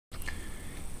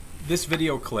This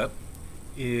video clip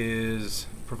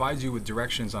provides you with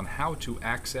directions on how to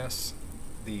access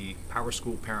the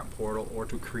PowerSchool parent portal, or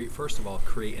to create, first of all,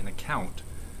 create an account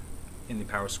in the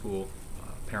PowerSchool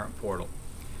parent portal.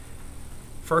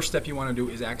 First step you want to do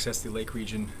is access the Lake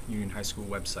Region Union High School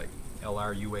website,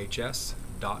 lruhs.org.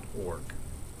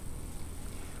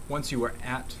 Once you are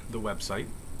at the website,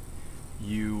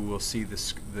 you will see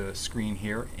the screen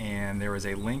here, and there is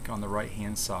a link on the right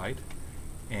hand side,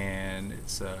 and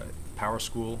it's a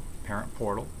PowerSchool parent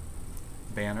portal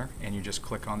banner, and you just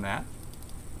click on that.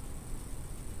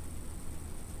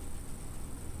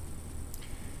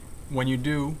 When you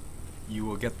do, you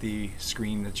will get the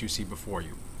screen that you see before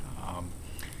you.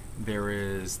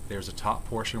 There's a top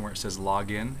portion where it says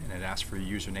login, and it asks for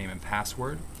your username and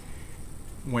password.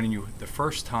 The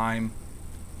first time,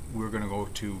 we're going to go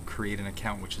to create an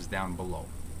account, which is down below.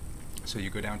 So you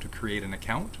go down to create an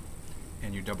account,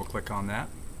 and you double click on that,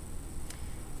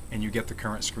 and you get the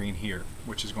current screen here,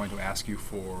 which is going to ask you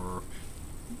for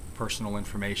personal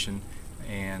information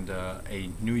and a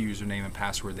new username and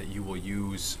password that you will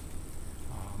use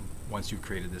once you've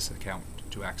created this account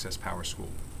to access PowerSchool.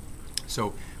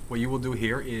 So what you will do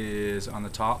here is, on the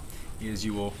top, is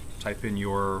you will type in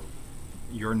your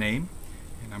name,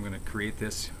 and I'm going to create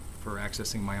this for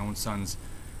accessing my own son's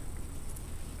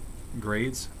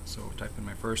grades. So type in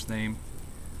my first name,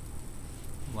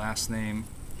 last name,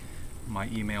 my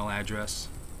email address.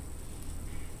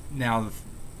 Now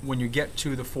when you get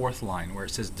to the fourth line where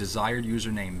it says desired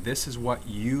username, this is what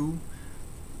you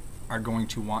are going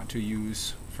to want to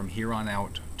use from here on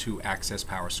out to access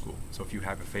PowerSchool. So if you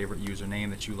have a favorite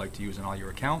username that you like to use in all your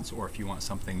accounts, or if you want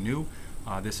something new,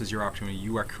 this is your opportunity.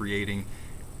 You are creating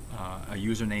a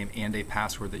username and a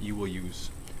password that you will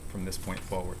use from this point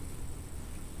forward.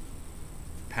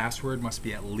 Password must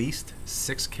be at least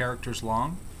 6 characters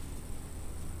long.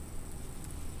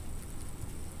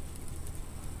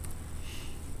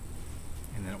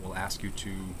 And then it will ask you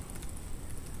to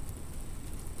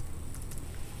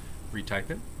retype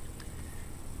it.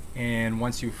 And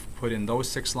once you've put in those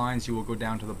 6 lines, you will go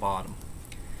down to the bottom.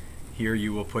 Here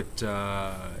you will put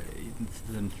the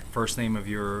first name of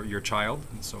your child,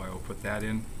 and so I will put that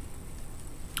in.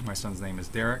 My son's name is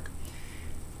Derek.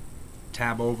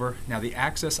 Tab over. Now the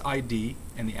access ID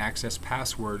and the access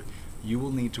password, you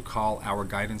will need to call our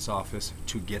guidance office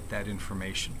to get that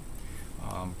information.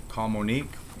 Call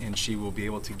Monique, and she will be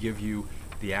able to give you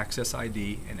the access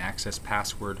ID and access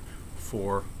password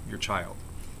for your child.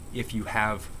 If you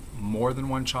have more than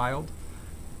one child,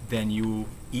 then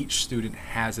each student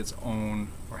has its own,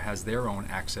 or has their own,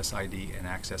 access ID and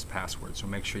access password. So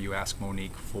make sure you ask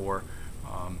Monique for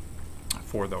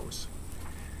those.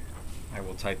 I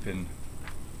will type in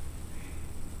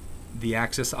the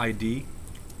access ID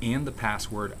and the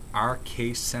password are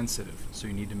case sensitive, so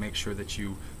you need to make sure that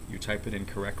you type it in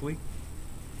correctly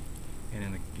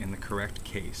and in the correct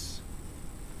case.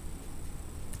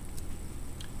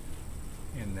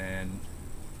 And then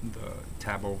the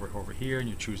tab over here, and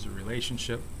you choose the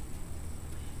relationship.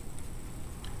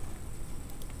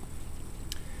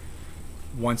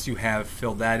 Once you have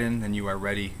filled that in, then you are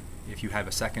ready. If you have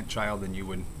a second child, then you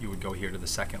would go here to the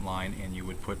second line, and you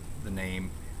would put the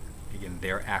name, again,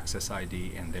 their access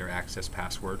ID and their access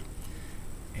password,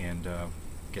 and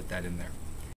get that in there.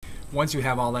 Once you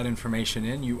have all that information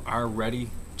in, you are ready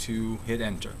to hit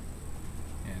enter.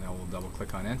 And I will double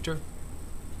click on enter.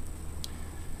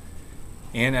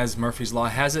 And as Murphy's Law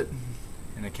has it,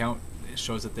 an account, it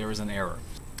shows that there is an error.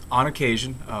 On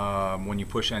occasion, when you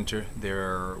push enter,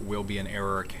 there will be an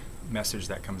error message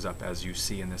that comes up, as you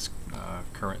see in this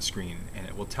current screen, and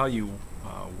it will tell you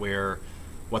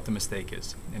what the mistake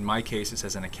is. In my case, it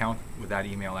says an account with that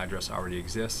email address already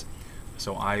exists,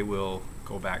 so I will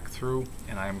go back through,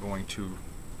 and I am going to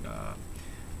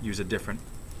use a different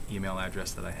email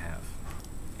address that I have.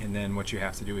 And then what you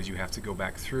have to do is you have to go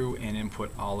back through and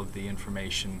input all of the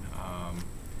information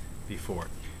before.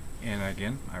 And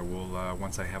again, I will,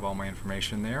 once I have all my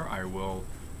information there, I will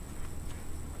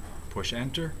push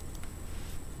enter,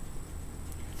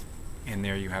 and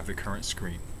there you have the current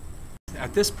screen.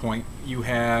 At this point,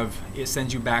 it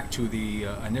sends you back to the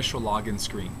initial login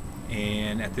screen,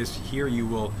 and here you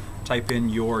will type in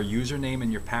your username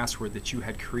and your password that you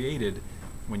had created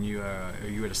when you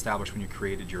had established when you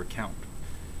created your account.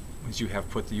 Once you have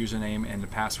put the username and the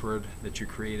password that you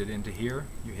created into here,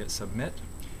 you hit submit,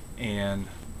 and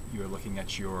you are looking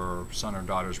at your son or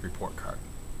daughter's report card.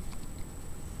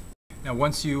 Now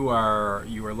once you are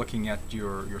looking at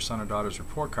your son or daughter's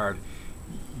report card,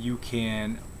 you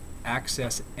can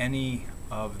access any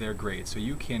of their grades. So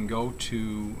you can go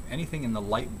to anything in the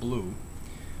light blue,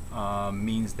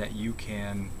 means that you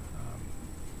can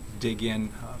dig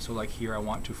in. So like here, I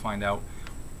want to find out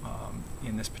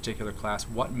in this particular class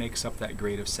what makes up that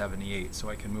grade of 78. So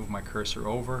I can move my cursor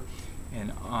over,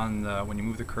 and when you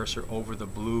move the cursor over the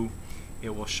blue,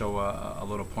 it will show a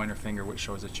little pointer finger which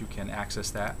shows that you can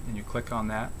access that, and you click on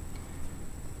that.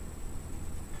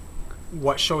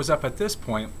 What shows up at this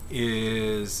point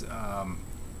is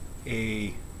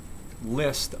a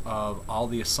list of all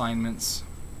the assignments,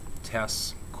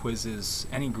 tests, quizzes,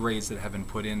 any grades that have been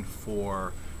put in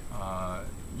for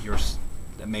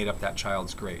that made up that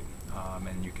child's grade.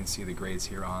 And you can see the grades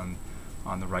here on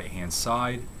the right hand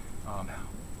side.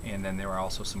 And then there are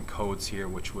also some codes here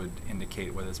which would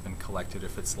indicate whether it's been collected,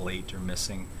 if it's late or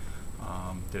missing.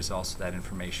 There's also that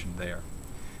information there.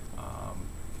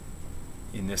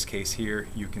 In this case here,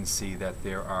 you can see that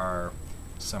there are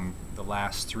the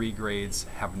last 3 grades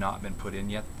have not been put in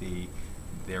yet.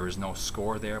 There is no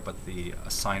score there, but the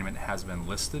assignment has been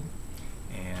listed,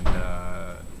 and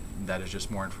that is just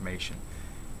more information.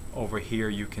 Over here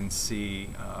you can see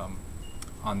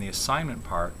on the assignment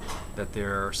part that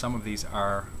some of these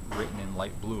are written in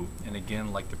light blue, and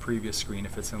again, like the previous screen,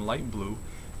 if it's in light blue,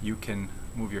 you can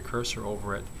move your cursor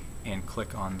over it and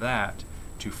click on that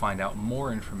to find out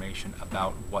more information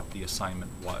about what the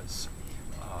assignment was.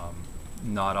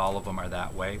 Not all of them are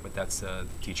that way, but the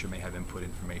teacher may have input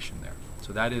information there.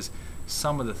 So that is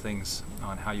some of the things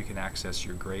on how you can access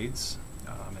your grades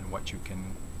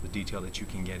and the detail that you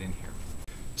can get in here.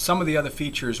 Some of the other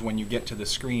features, when you get to the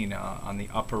screen, on the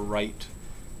upper right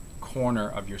corner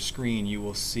of your screen, you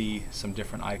will see some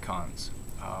different icons.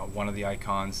 One of the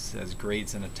icons says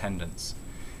grades and attendance.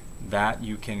 That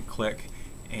you can click,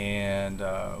 and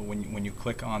when you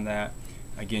click on that,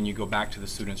 again, you go back to the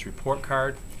student's report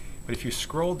card. But if you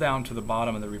scroll down to the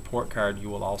bottom of the report card, you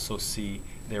will also see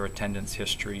their attendance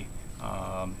history.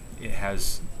 It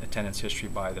has attendance history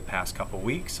by the past couple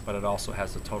weeks, but it also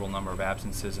has the total number of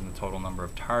absences and the total number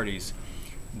of tardies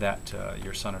that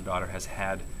your son or daughter has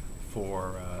had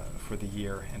for the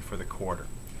year and for the quarter.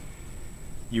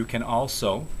 You can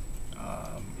also,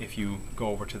 if you go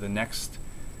over to the next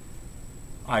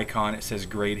icon, it says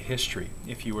grade history.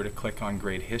 If you were to click on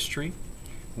grade history,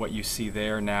 what you see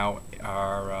there now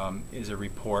is a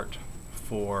report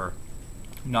for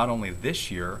not only this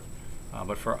year,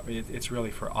 but it's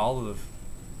really for all of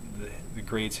the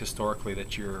grades historically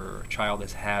that your child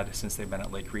has had since they've been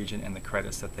at Lake Region, and the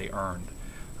credits that they earned.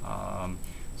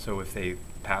 So if they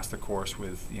passed the course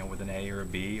with an A or a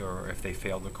B, or if they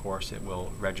failed the course, it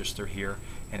will register here,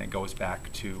 and it goes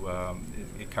back to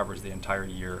it covers the entire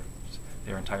year,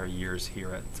 their entire years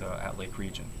here at Lake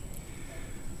Region.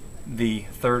 The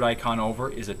third icon over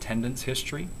is attendance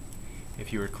history.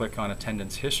 If you were to click on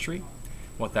attendance history,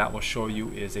 what that will show you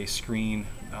is a screen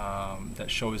that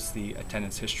shows the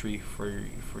attendance history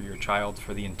for your child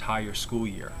for the entire school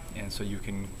year. And so you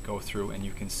can go through and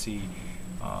you can see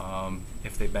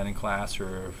if they've been in class,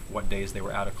 or what days they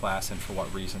were out of class, and for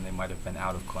what reason they might have been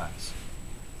out of class.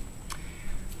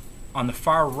 On the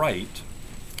far right,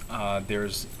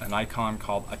 there's an icon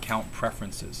called Account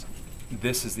Preferences.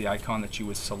 This is the icon that you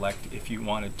would select if you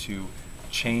wanted to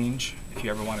change, if you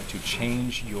ever wanted to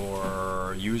change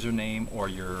your username or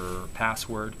your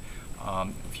password.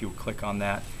 If you click on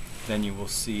that, then you will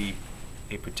see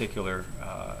a particular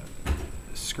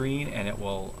screen, and it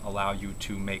will allow you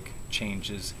to make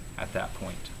changes at that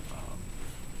point.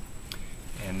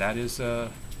 And that is, I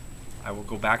will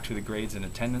go back to the grades and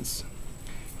attendance,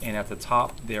 and at the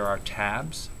top there are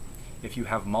tabs. If you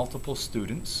have multiple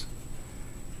students,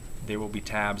 there will be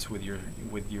tabs with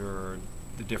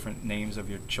the different names of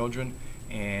your children,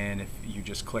 and if you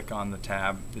just click on the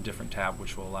different tab,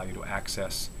 which will allow you to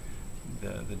access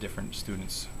the different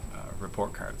students'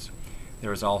 report cards.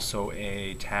 There is also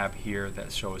a tab here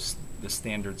that shows the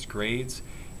standards grades.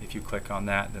 If you click on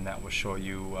that, then that will show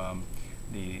you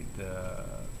the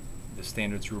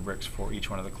standards rubrics for each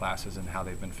one of the classes and how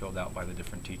they've been filled out by the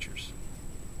different teachers.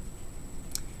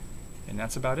 And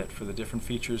that's about it for the different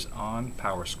features on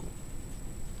PowerSchool.